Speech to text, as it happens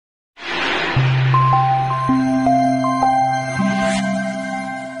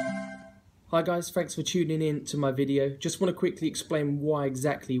Hi guys, thanks for tuning in to my video. Just want to quickly explain why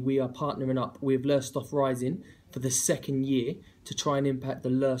exactly we are partnering up with Lowestoft Rising for the second year to try and impact the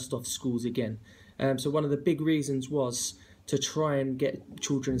Lowestoft schools again. So one of the big reasons was to try and get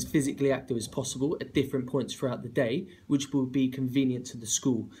children as physically active as possible at different points throughout the day, which will be convenient to the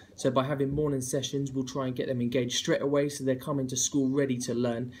school. So by having morning sessions, we'll try and get them engaged straight away so they're coming to school ready to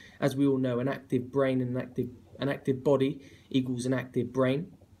learn. As we all know, an active brain and an active body equals an active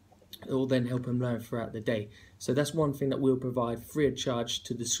brain. It will then help them learn throughout the day. So that's one thing that we'll provide free of charge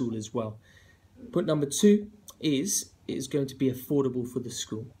to the school as well. Point number two is it's going to be affordable for the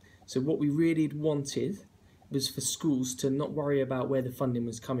school. So what we really wanted was for schools to not worry about where the funding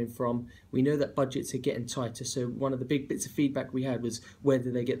was coming from. We know that budgets are getting tighter, so one of the big bits of feedback we had was where do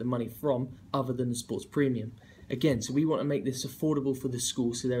they get the money from other than the sports premium. Again, so we want to make this affordable for the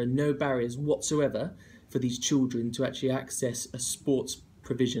school so there are no barriers whatsoever for these children to actually access a sports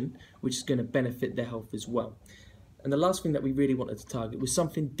provision which is going to benefit their health as well. And the last thing that we really wanted to target was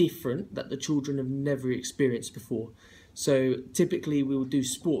something different that the children have never experienced before. So typically we will do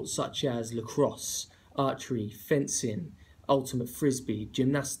sports such as lacrosse, archery, fencing, ultimate frisbee,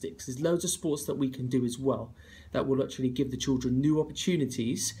 gymnastics. There's loads of sports that we can do as well that will actually give the children new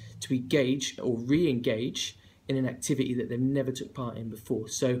opportunities to engage or re-engage in an activity that they've never took part in before.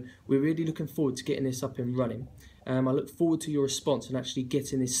 So we're really looking forward to getting this up and running. I look forward to your response and actually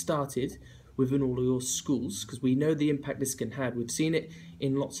getting this started within all of your schools, because we know the impact this can have. We've seen it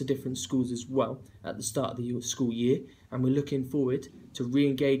in lots of different schools as well at the start of the school year, and we're looking forward to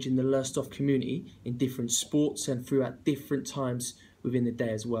re-engage in the Lowestoft community in different sports and throughout different times within the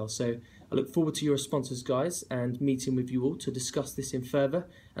day as well. So I look forward to your responses, guys, and meeting with you all to discuss this in further,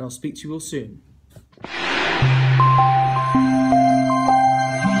 and I'll speak to you all soon.